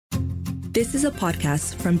This is a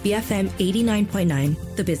podcast from BFM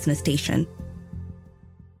 89.9, the business station.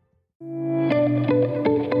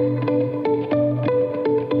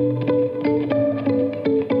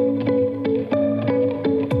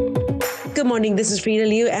 Good morning, this is Frida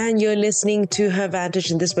Liu and you're listening to Her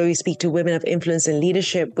Vantage, and this is where we speak to women of influence and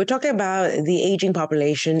leadership. We're talking about the aging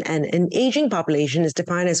population, and an aging population is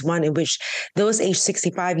defined as one in which those aged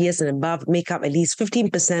 65 years and above make up at least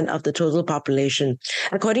 15% of the total population.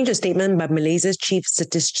 According to a statement by Malaysia's chief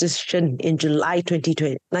statistician in July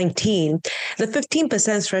 2019, the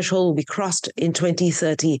 15% threshold will be crossed in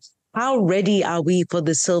 2030. How ready are we for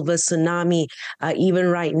the silver tsunami even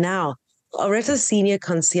right now? Oretta Senior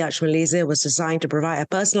Concierge Malaysia was designed to provide a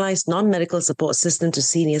personalized non-medical support system to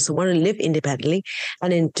seniors who want to live independently.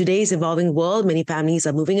 And in today's evolving world, many families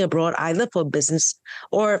are moving abroad either for business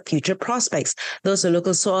or future prospects. Those on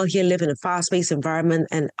local soil here live in a fast-paced environment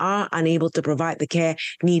and are unable to provide the care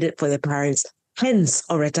needed for their parents. Hence,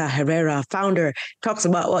 Oretta Herrera, founder, talks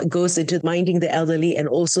about what goes into minding the elderly and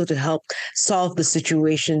also to help solve the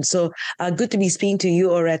situation. So good to be speaking to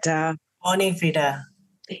you, Oretta. Morning, Frida.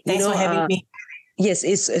 Thanks for having me. Yes,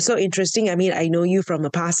 it's so interesting. I mean, I know you from a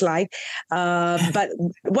past life, but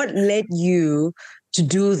what led you to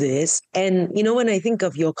do this? And, when I think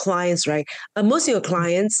of your clients, right, most of your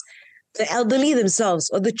clients, the elderly themselves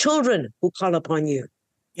or the children who call upon you.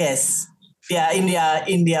 Yes. Yeah, in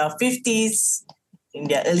their 50s, in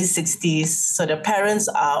their early 60s. So the parents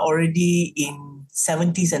are already in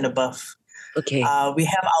 70s and above. Okay. We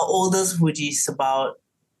have our oldest, which is about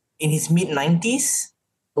in his mid-90s.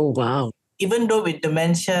 Oh, wow. Even though with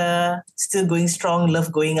dementia, still going strong,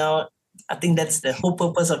 love going out. I think that's the whole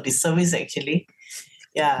purpose of this service, actually.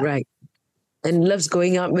 Yeah. Right. And loves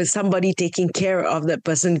going out with somebody taking care of that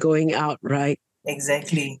person going out, right?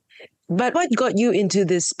 Exactly. But what got you into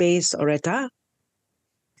this space, Oretta?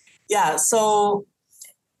 Yeah, so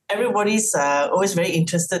everybody's always very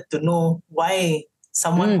interested to know why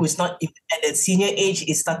someone who is not at a senior age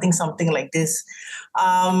is starting something like this.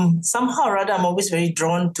 Somehow or other, I'm always very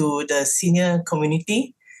drawn to the senior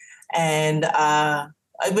community. And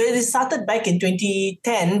it started back in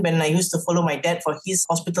 2010 when I used to follow my dad for his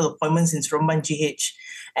hospital appointments in Seremban GH.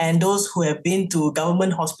 And those who have been to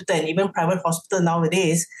government hospital and even private hospital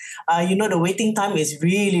nowadays, the waiting time is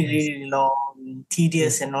really, really long,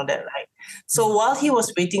 tedious and all that, right? So while he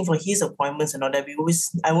was waiting for his appointments and all that,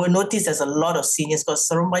 I will notice there's a lot of seniors because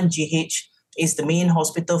Seremban GH is the main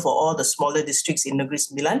hospital for all the smaller districts in Negeri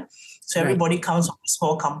Sembilan. So everybody comes from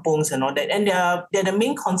small kampongs and all that. And they're the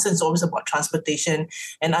main concerns always about transportation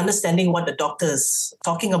and understanding what the doctor's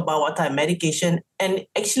talking about, what type of medication. And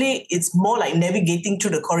actually, it's more like navigating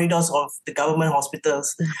through the corridors of the government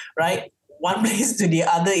hospitals, right? One place to the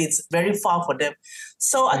other, it's very far for them.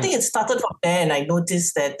 So I think it started from there, and I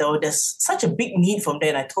noticed that there's such a big need from there.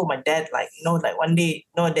 And I told my dad, one day,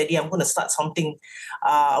 Daddy, I'm going to start something.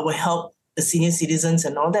 I will help the senior citizens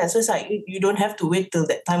and all that. So it's like, you don't have to wait till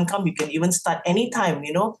that time comes. You can even start anytime,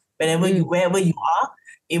 wherever you are,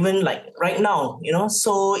 even like right now,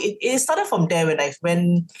 So it started from there when I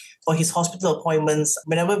went for his hospital appointments.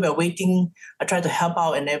 Whenever we're waiting, I try to help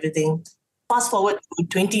out and everything. Fast forward to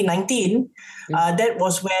 2019, that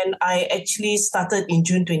was when I actually started in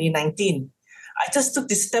June 2019. I just took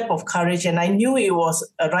this step of courage and I knew it was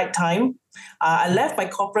a right time. I left my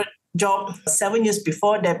corporate job 7 years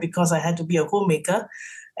before that because I had to be a homemaker.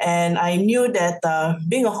 And I knew that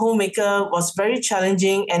being a homemaker was very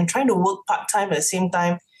challenging and trying to work part-time at the same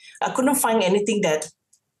time. I couldn't find anything that,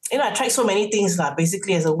 I tried so many things.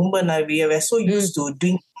 Basically, as a woman, we were so used to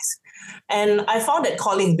doing things. And I found that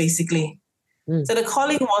calling, basically. So the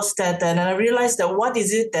calling was that, and I realized that what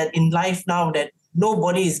is it that in life now that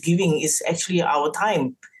nobody is giving is actually our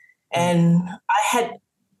time. And I had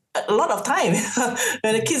a lot of time.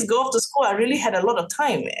 When the kids go off to school, I really had a lot of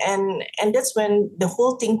time. And that's when the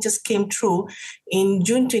whole thing just came true. In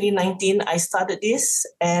June 2019, I started this,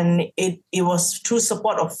 and it was through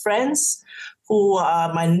support of friends who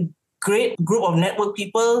are my great group of network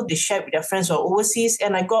people. They shared with their friends who are overseas,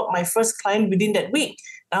 and I got my first client within that week.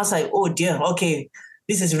 And I was like, oh dear, okay,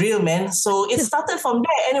 this is real, man. So it started from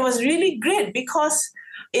there, and it was really great because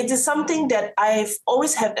it is something that I've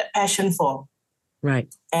always had that passion for. Right.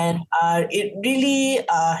 And it really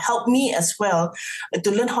helped me as well to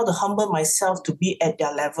learn how to humble myself to be at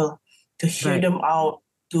their level, to hear them out,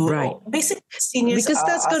 to basically seniors. Because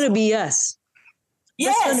that's going to be us.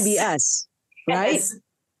 Yes. That's going to be us, right? Yes.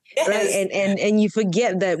 Yes. Right. And you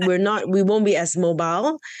forget that we won't be as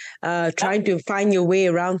mobile, trying to find your way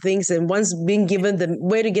around things. And once being given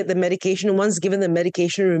where to get the medication, once given the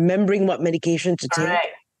medication, remembering what medication to take.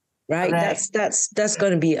 right? Correct. That's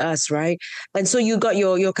going to be us, right? And so you got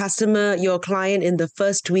your customer, your client in the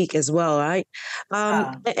first week as well, right?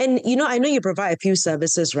 And I know you provide a few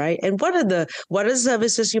services, right? And what are the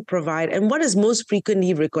services you provide, and what is most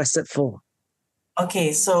frequently requested for?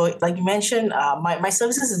 Okay, so like you mentioned, my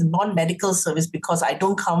services is non-medical service because I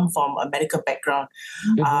don't come from a medical background.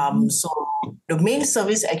 So the main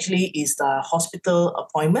service actually is the hospital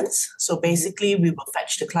appointments. So basically, we will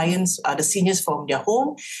fetch the clients, the seniors from their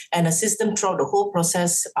home and assist them throughout the whole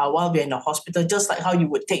process while we're in the hospital, just like how you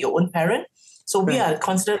would take your own parent. So we are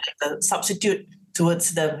considered like a substitute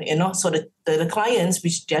towards them, so the clients,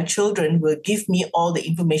 which their children, will give me all the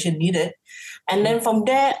information needed. And then from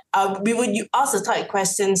there, we would ask the type of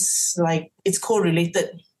questions like it's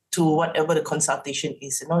correlated to whatever the consultation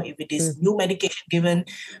is. If it is new medication given,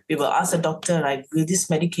 we will ask the doctor, like, will this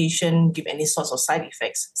medication give any sorts of side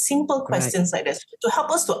effects? Simple questions like that to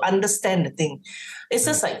help us to understand the thing. It's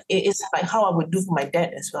just like, it's like how I would do for my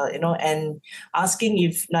dad as well, and asking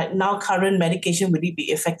if like now current medication, will it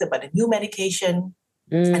be affected by the new medication?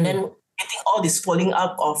 And then getting all this following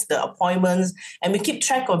up of the appointments, and we keep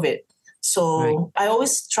track of it. So I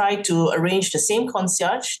always try to arrange the same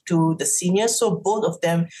concierge to the seniors, so both of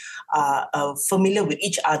them are familiar with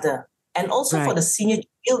each other. And also for the senior to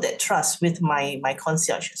build that trust with my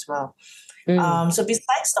concierge as well. So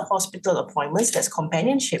besides the hospital appointments, there's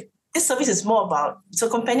companionship. This service is more about, so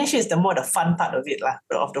companionship is the fun part of it,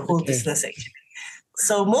 of the whole business actually.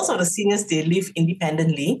 So most of the seniors, they live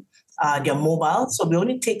independently. They're mobile. So we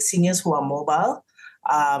only take seniors who are mobile.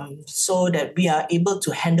 So that we are able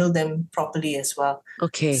to handle them properly as well.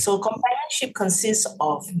 Okay. So companionship consists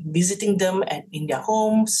of visiting them in their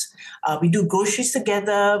homes. We do groceries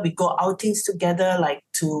together. We go outings together, like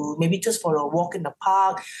to maybe just for a walk in the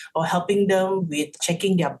park, or helping them with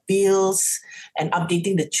checking their bills and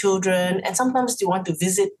updating the children. And sometimes they want to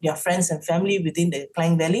visit their friends and family within the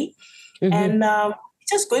Klang Valley. And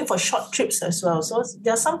just going for short trips as well. So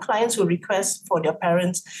there are some clients who request for their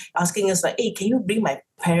parents, asking us like, hey, can you bring my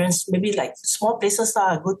parents maybe like small places,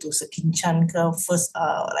 go to Sekinchan first,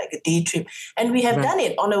 like a day trip. And we have done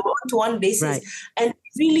it on a one-to-one basis and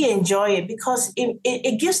really enjoy it because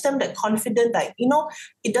it gives them that confidence that,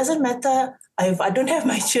 it doesn't matter if I don't have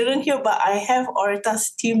my children here, but I have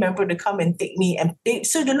Auritas team member to come and take me. And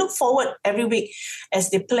so they look forward every week as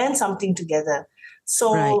they plan something together.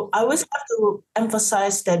 So I always have to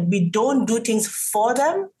emphasize that we don't do things for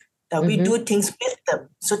them, that we do things with them.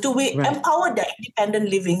 So we empower their independent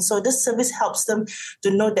living. So this service helps them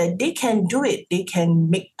to know that they can do it. They can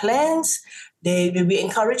make plans. We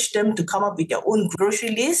encourage them to come up with their own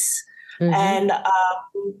grocery lists. And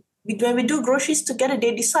when we do groceries together,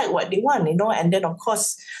 they decide what they want, and then of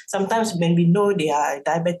course, sometimes when we know they are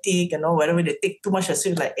diabetic, whatever, they take too much of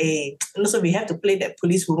it, like, hey, so we have to play that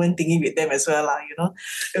police woman thingy with them as well,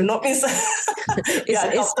 If not,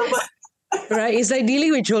 right, it's like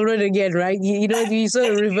dealing with children again, right? You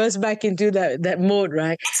sort of reverse back into that mode,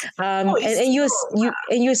 right? And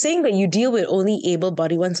you're saying that you deal with only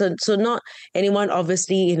able-bodied ones, so not anyone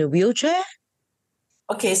obviously in a wheelchair.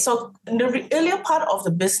 Okay, so in the earlier part of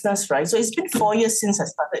the business, right? So it's been 4 years since I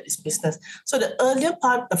started this business. So the earlier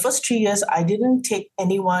part, the first 3 years, I didn't take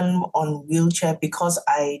anyone on wheelchair because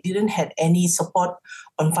I didn't have any support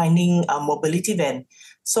on finding a mobility van.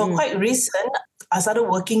 So quite recent, I started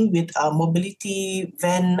working with mobility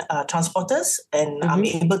van transporters, and I'm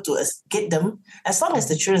able to get them as long as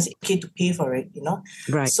the children is okay to pay for it,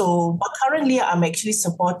 Right. So, but currently I'm actually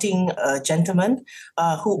supporting a gentleman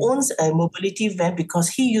who owns a mobility van because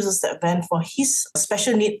he uses that van for his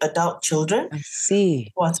special need adult children. I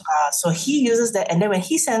see. So he uses that, and then when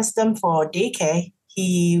he sends them for daycare,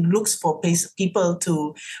 he looks for people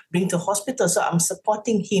to bring to hospital. So I'm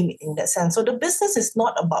supporting him in that sense. So the business is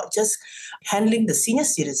not about just handling the senior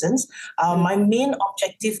citizens. My main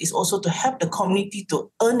objective is also to help the community to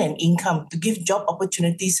earn an income, to give job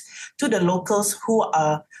opportunities to the locals who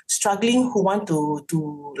are struggling, who want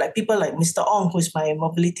to like people like Mr. Ong, who is my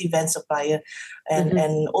mobility van supplier.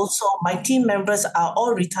 And also my team members are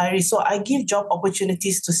all retirees. So I give job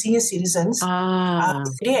opportunities to senior citizens.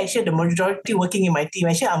 Today, actually, the majority working in my team.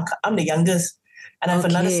 Actually, I'm the youngest. And I have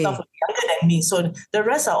another staff younger than me. So the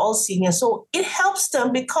rest are all seniors. So it helps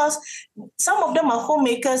them because some of them are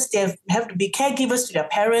homemakers. They have to be caregivers to their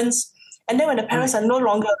parents. And then when the parents are no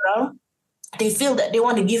longer around, they feel that they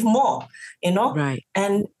want to give more, Right.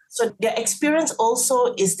 And so their experience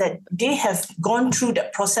also is that they have gone through the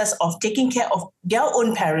process of taking care of their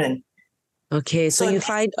own parent. Okay, so you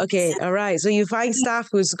find all right. So you find staff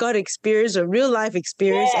who's got experience, a real life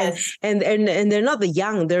experience, Yes. and they're not the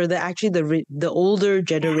young; they're the older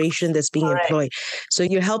generation that's being Correct. employed. So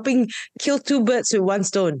you're helping kill two birds with one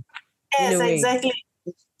stone. Yes, in a way. exactly.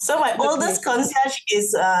 So my oldest concierge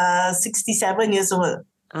is 67 years old.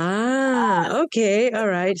 Okay, all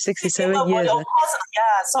right, 67 years. Of course, yeah.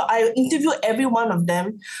 So I interview every one of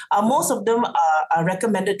them. Most of them are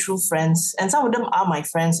recommended through friends, and some of them are my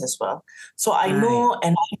friends as well. So I know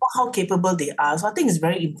and I know how capable they are. So I think it's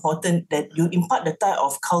very important that you impart the type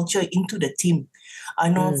of culture into the team. I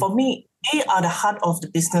know for me, they are the heart of the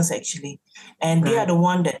business actually, and they are the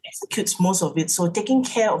one that executes most of it. So taking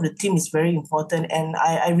care of the team is very important, and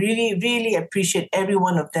I really, really appreciate every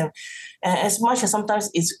one of them. And as much as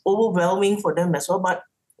sometimes it's overwhelming for them as well, but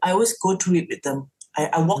I always go through it with them.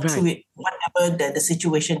 I walk through it, whatever the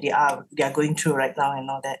situation they are going through right now and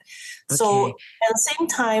all that. So at the same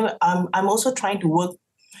time, I'm also trying to work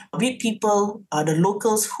with people, the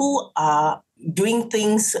locals who are doing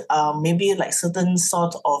things, maybe like certain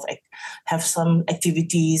sort of have some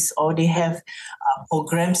activities, or they have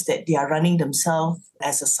programs that they are running themselves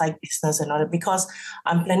as a side business and all that, because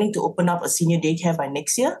I'm planning to open up a senior daycare by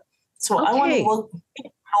next year. So I want to work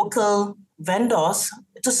with local vendors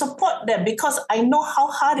to support them, because I know how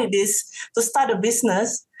hard it is to start a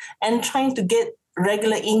business and trying to get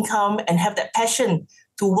regular income and have that passion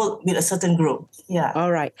to work with a certain group. Yeah.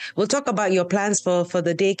 All right. We'll talk about your plans for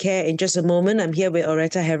the daycare in just a moment. I'm here with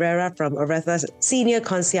Oretta Herrera from Oretta Senior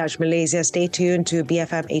Concierge Malaysia. Stay tuned to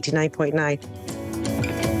BFM 89.9.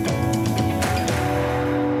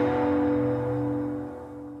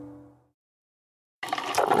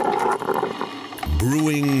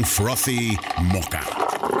 Brewing frothy mocha.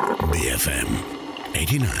 BFM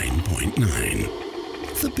 89.9.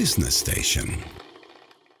 The business station.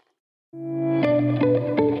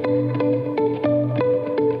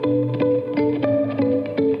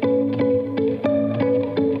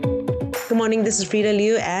 Good morning, this is Frida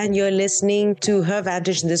Liu, and you're listening to Her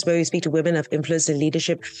Vantage, in this where we speak to women of influence and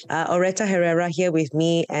leadership. Oretta Herrera here with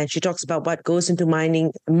me, and she talks about what goes into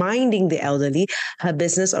minding the elderly. Her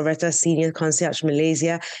business, Oretta Senior Concierge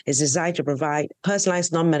Malaysia, is designed to provide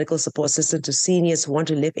personalized non-medical support system to seniors who want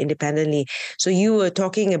to live independently. So you were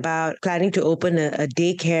talking about planning to open a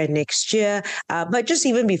daycare next year, but just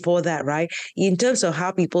even before that, right? In terms of how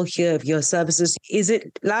people hear of your services, is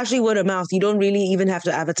it largely word of mouth? You don't really even have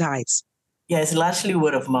to advertise. Yeah, it's largely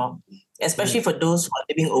word of mouth, especially for those who are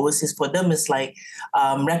living overseas. For them, it's like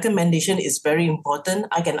recommendation is very important.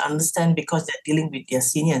 I can understand because they're dealing with their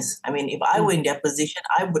seniors. I mean, if I were in their position,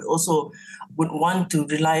 I would want to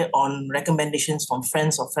rely on recommendations from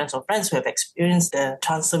friends who have experienced the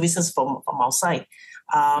trans services from outside.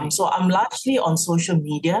 So I'm largely on social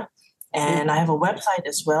media, and I have a website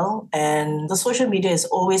as well. And the social media has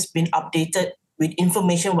always been updated with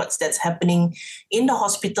information that's happening in the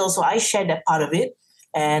hospital. So I share that part of it.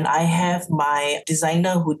 And I have my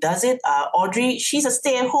designer who does it, Audrey. She's a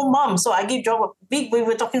stay-at-home mom. So I give we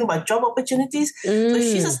were talking about job opportunities. So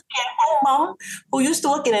she's a stay-at-home mom who used to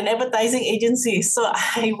work in an advertising agency. So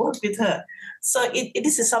I work with her. So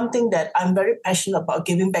this is something that I'm very passionate about,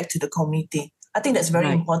 giving back to the community. I think that's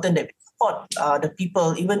very important that the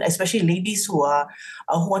people, even especially ladies who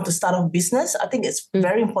want to start off business. I think it's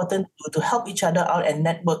very important to help each other out and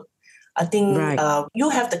network. I think you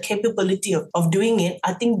have the capability of doing it.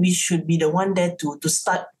 I think we should be the one there to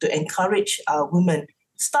start to encourage women.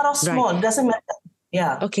 Start off small. It doesn't matter.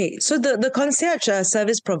 Yeah. Okay. So the concierge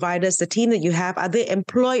service providers, the team that you have, are they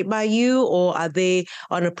employed by you, or are they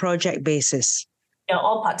on a project basis? They're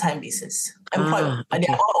all part-time basis. Employed.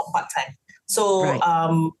 They're all part-time. So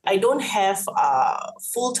I don't have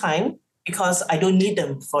full-time because I don't need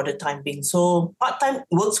them for the time being. So part-time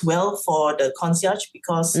works well for the concierge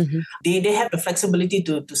because they have the flexibility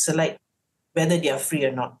to select whether they are free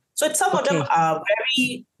or not. So some of them are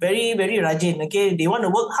very, very, very rajin. Okay, they want to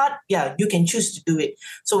work hard. Yeah, you can choose to do it.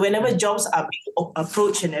 So whenever jobs are being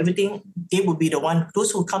approached and everything, they will be the one.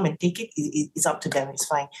 Those who come and take it, it's up to them. It's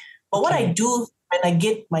fine. But what I do when I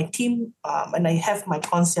get my team, and I have my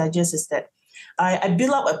concierges, is that I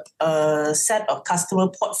build up a set of customer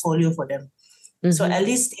portfolio for them. So at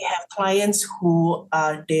least they have clients who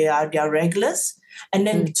they are regulars, and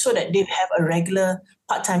then so that they have a regular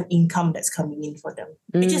part-time income that's coming in for them,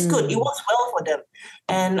 which is good. It works well for them.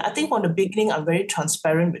 And I think from the beginning, I'm very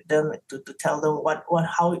transparent with them to tell them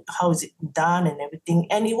how is it done and everything.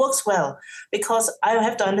 And it works well because I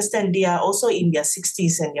have to understand they are also in their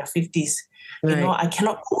 60s and their 50s. You know, I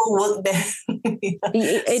cannot overwork them.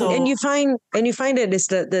 And you find that it's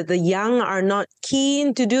the young are not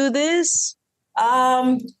keen to do this?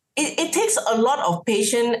 it takes a lot of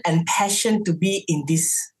patience and passion to be in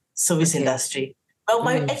this service industry.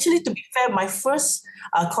 Well, actually, to be fair, my first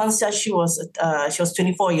concierge, she was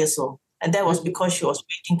 24 years old. And that was because she was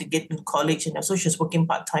waiting to get into college, and so she was working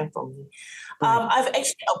part-time for me. I've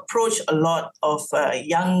actually approached a lot of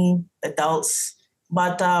young adults,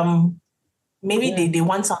 but maybe they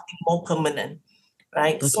want something more permanent,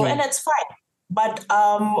 right? Okay. So, and that's fine. But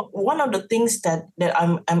one of the things that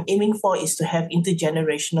I'm aiming for is to have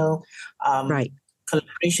intergenerational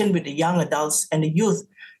collaboration with the young adults and the youth,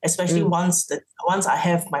 especially once I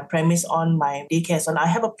have my premise on, my daycare on, I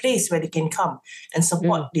have a place where they can come and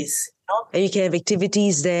support this. You know? And you can have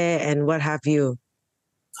activities there and what have you.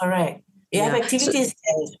 Correct. You have activities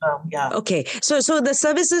there as well. Yeah. Okay. So the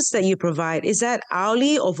services that you provide, is that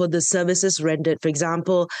hourly or for the services rendered? For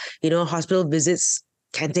example, hospital visits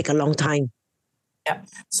can take a long time. Yeah.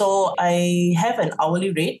 So I have an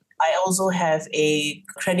hourly rate. I also have a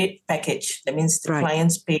credit package. That means the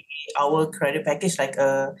clients pay our credit package, like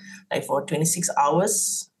for 26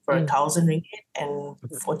 hours for 1,000 ringgit and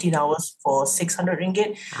 14 hours for 600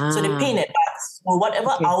 ringgit. So they pay in advance. So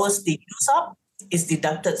whatever hours they use up is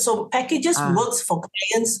deducted. So packages works for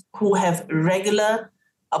clients who have regular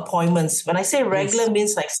appointments. When I say regular,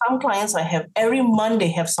 means like some clients I have every month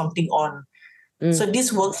they have something on. So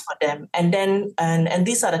this works for them. And then and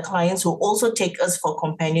these are the clients who also take us for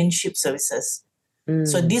companionship services.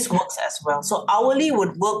 So this works as well. So hourly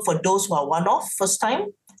would work for those who are one-off first time,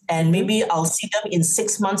 and maybe I'll see them in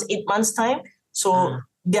 6 months, 8 months time. So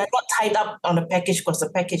they're not tied up on the package because the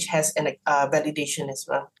package has an validation as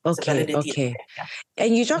well. Okay.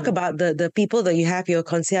 And you talk about the people that you have, your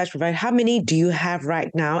concierge provider. How many do you have right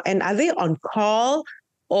now? And are they on call?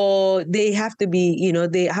 Or they have to be,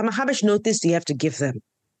 how much notice do you have to give them?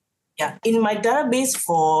 Yeah. In my database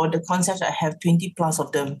for the concierge, I have 20 plus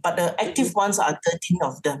of them. But the active ones are 13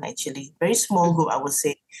 of them, actually. Very small group, I would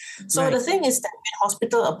say. So the thing is that with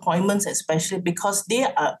hospital appointments, especially because they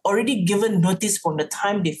are already given notice from the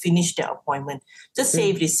time they finish their appointment. Just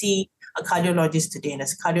say if they see a cardiologist today, and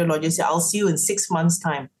as a cardiologist, I'll see you in 6 months'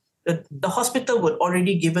 time. The hospital would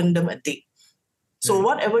already given them a date. So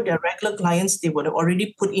whatever their regular clients, they would have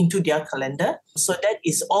already put into their calendar. So that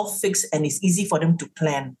is all fixed and it's easy for them to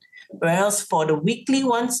plan. Whereas for the weekly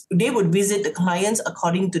ones, they would visit the clients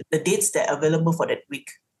according to the dates that are available for that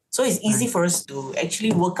week. So it's easy for us to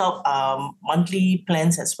actually work out monthly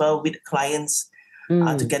plans as well with the clients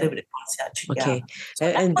together with the concierge. Okay. Yeah. So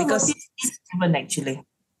and because it's given actually.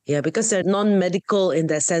 Yeah, because they're non-medical in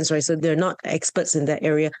that sense, right? So they're not experts in that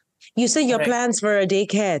area. You said your plans for a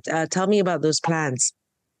daycare. Tell me about those plans.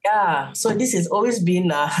 Yeah, so this has always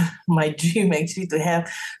been my dream actually, to have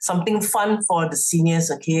something fun for the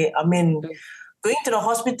seniors, okay? I mean, going to the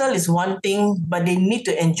hospital is one thing, but they need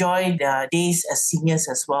to enjoy their days as seniors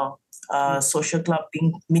as well. Social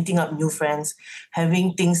clubbing, meeting up new friends,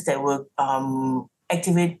 having things that will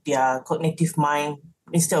activate their cognitive mind,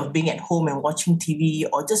 instead of being at home and watching TV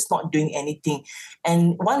or just not doing anything.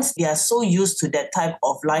 And once they are so used to that type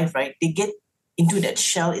of life, right, they get into that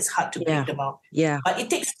shell, it's hard to break them out. Yeah. But it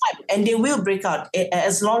takes time and they will break out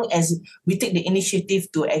as long as we take the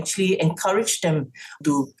initiative to actually encourage them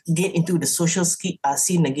to get into the social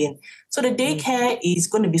scene again. So the daycare is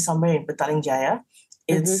going to be somewhere in Petaling Jaya.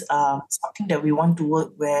 It's something that we want to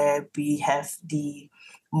work where we have the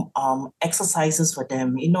exercises for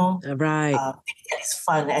them, Right. It's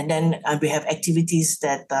fun. And then we have activities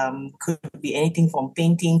that could be anything from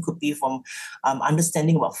painting, could be from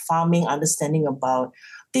understanding about farming, understanding about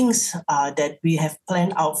things that we have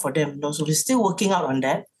planned out for them. So we're still working out on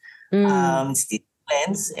that, still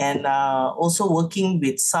plans, and also working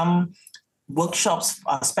with some workshops,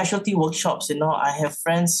 specialty workshops. I have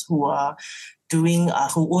friends who are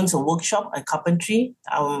who owns a workshop, a carpentry.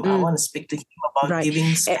 I want to speak to him about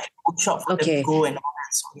giving special workshop for them to go and all that.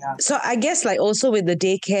 So, yeah. So I guess like also with the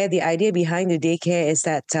daycare, the idea behind the daycare is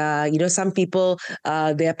that, some people,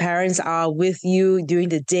 their parents are with you during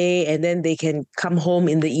the day and then they can come home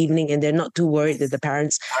in the evening and they're not too worried that the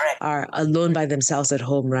parents are alone by themselves at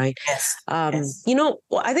home, right? Yes. I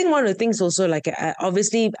think one of the things also, like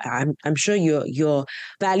obviously, I'm sure your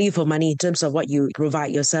value for money in terms of what you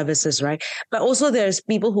provide, your services, right? But also there's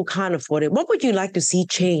people who can't afford it. What would you like to see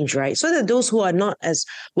change, right? So that those who are not as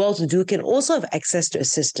well-to-do can also have access to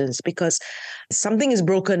assistance, because something is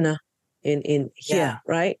broken in here,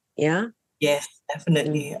 right? Yeah? Yes,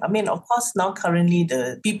 definitely. I mean, of course, now currently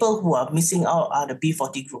the people who are missing out are the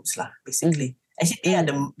B40 groups, basically. Actually, they are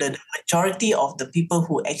the majority of the people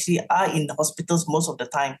who actually are in the hospitals most of the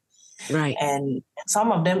time. Right. And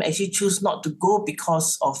some of them actually choose not to go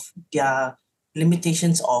because of their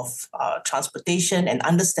limitations of transportation and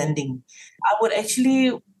understanding. I would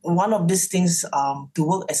actually, one of these things to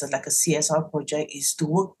work as like a CSR project is to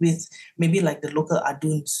work with maybe like the local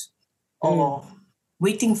aduns or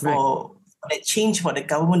waiting for that change for the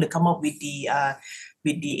government to come up with the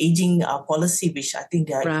aging policy, which I think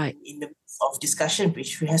they are in the midst of discussion,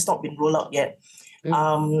 which has not been rolled out yet.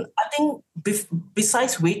 I think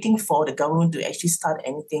besides waiting for the government to actually start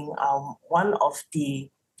anything, one of the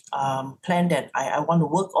plan that I want to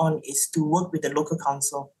work on is to work with the local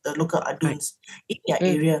council, the local aduns in their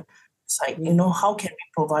area. It's like, how can we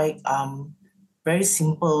provide very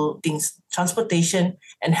simple things, transportation,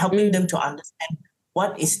 and helping them to understand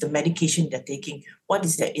what is the medication they're taking, what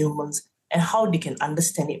is their ailments, and how they can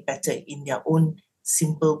understand it better in their own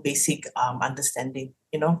simple, basic understanding.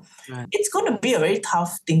 It's going to be a very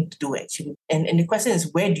tough thing to do, actually. And the question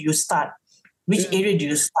is, where do you start? Which area do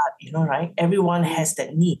you start? Right? Everyone has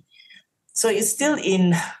that need. So it's still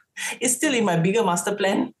in my bigger master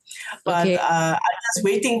plan, but I'm just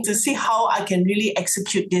waiting to see how I can really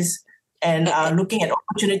execute this. And looking at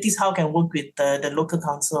opportunities, how can I work with the local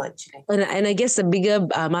council, actually. And I guess the bigger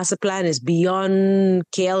master plan is beyond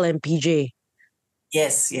KL and PJ.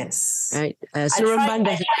 Yes. Right. Seremban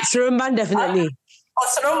definitely.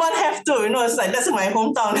 Seremban have to. It's like, that's my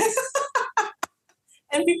hometown.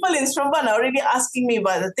 And people in Seremban are already asking me,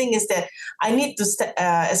 but the thing is that I need to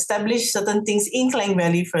establish certain things in Klang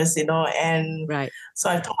Valley first, and so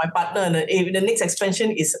I told my partner, the next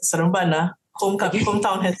expansion is Seremban,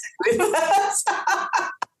 hometown has to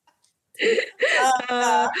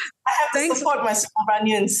I have to support my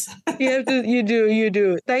Serembanians. You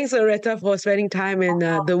do. Thanks, Loretta, for spending time in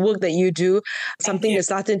the work that you do. Something that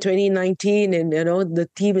started in 2019, and the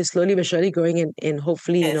team is slowly but surely growing, and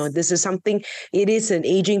hopefully, this is something. It is an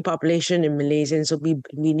aging population in Malaysia, and so we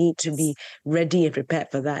need to be ready and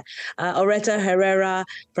prepared for that. Oretta Herrera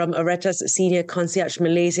from Oretta's Senior Concierge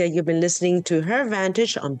Malaysia. You've been listening to Her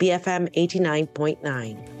Vantage on BFM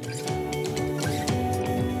 89.9.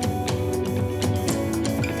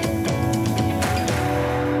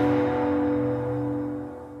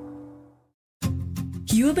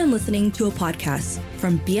 You have been listening to a podcast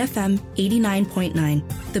from BFM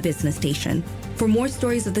 89.9, the business station. For more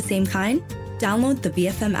stories of the same kind, download the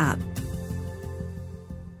BFM app.